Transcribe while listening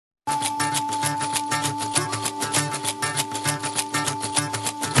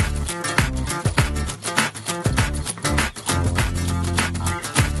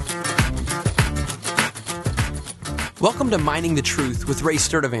Welcome to Mining the Truth with Ray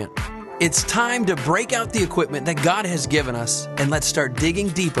Sturdivant. It's time to break out the equipment that God has given us and let's start digging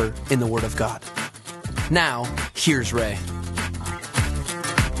deeper in the Word of God. Now, here's Ray.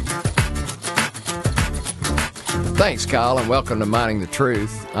 Thanks, Kyle, and welcome to Mining the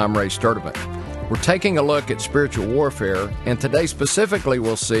Truth. I'm Ray Sturdivant. We're taking a look at spiritual warfare, and today specifically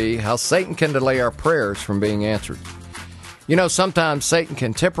we'll see how Satan can delay our prayers from being answered. You know, sometimes Satan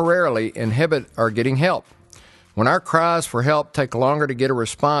can temporarily inhibit our getting help. When our cries for help take longer to get a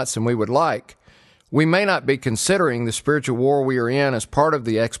response than we would like, we may not be considering the spiritual war we are in as part of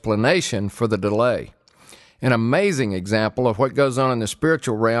the explanation for the delay. An amazing example of what goes on in the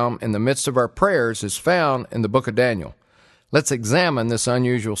spiritual realm in the midst of our prayers is found in the book of Daniel. Let's examine this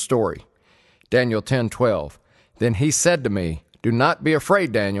unusual story. Daniel 10:12. Then he said to me, "Do not be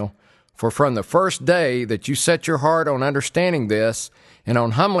afraid, Daniel, for from the first day that you set your heart on understanding this and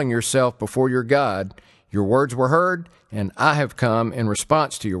on humbling yourself before your God, your words were heard, and I have come in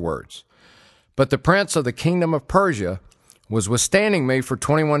response to your words. But the prince of the kingdom of Persia was withstanding me for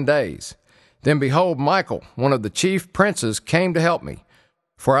 21 days. Then behold, Michael, one of the chief princes, came to help me,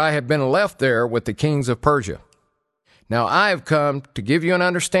 for I had been left there with the kings of Persia. Now I have come to give you an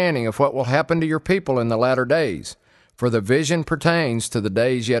understanding of what will happen to your people in the latter days, for the vision pertains to the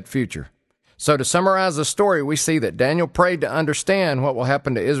days yet future." So to summarize the story, we see that Daniel prayed to understand what will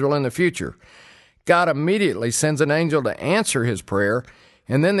happen to Israel in the future. God immediately sends an angel to answer his prayer,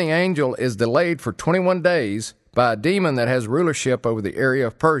 and then the angel is delayed for 21 days by a demon that has rulership over the area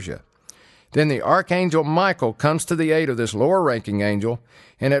of Persia. Then the archangel Michael comes to the aid of this lower-ranking angel,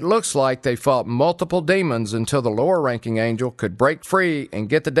 and it looks like they fought multiple demons until the lower-ranking angel could break free and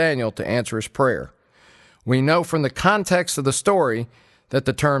get to Daniel to answer his prayer. We know from the context of the story that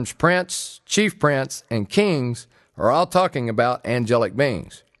the terms prince, chief prince, and kings are all talking about angelic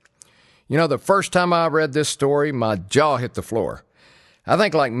beings. You know, the first time I read this story, my jaw hit the floor. I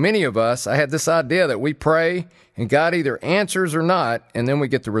think like many of us, I had this idea that we pray and God either answers or not, and then we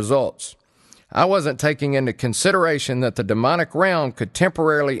get the results. I wasn't taking into consideration that the demonic realm could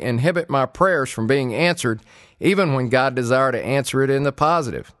temporarily inhibit my prayers from being answered, even when God desired to answer it in the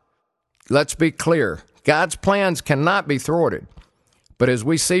positive. Let's be clear. God's plans cannot be thwarted, but as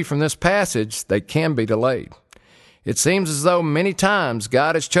we see from this passage, they can be delayed. It seems as though many times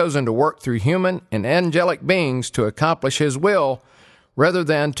God has chosen to work through human and angelic beings to accomplish His will rather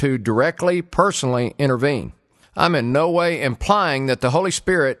than to directly, personally intervene. I'm in no way implying that the Holy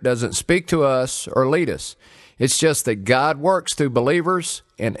Spirit doesn't speak to us or lead us. It's just that God works through believers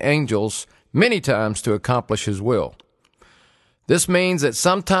and angels many times to accomplish His will. This means that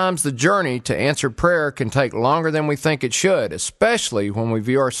sometimes the journey to answered prayer can take longer than we think it should, especially when we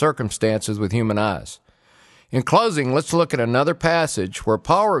view our circumstances with human eyes. In closing, let's look at another passage where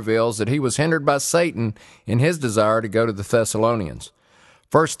Paul reveals that he was hindered by Satan in his desire to go to the Thessalonians.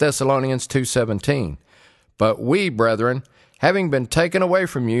 1 Thessalonians 2:17. But we, brethren, having been taken away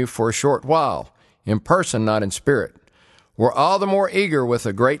from you for a short while, in person, not in spirit, were all the more eager with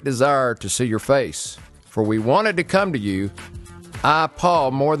a great desire to see your face. For we wanted to come to you, I,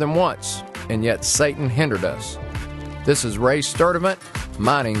 Paul, more than once, and yet Satan hindered us. This is Ray Sturdivant,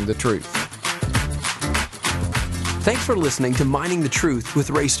 Mining the Truth. Thanks for listening to Mining the Truth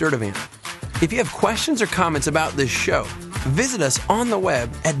with Ray Sturdivant. If you have questions or comments about this show, visit us on the web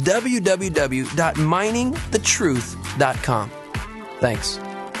at www.miningthetruth.com. Thanks.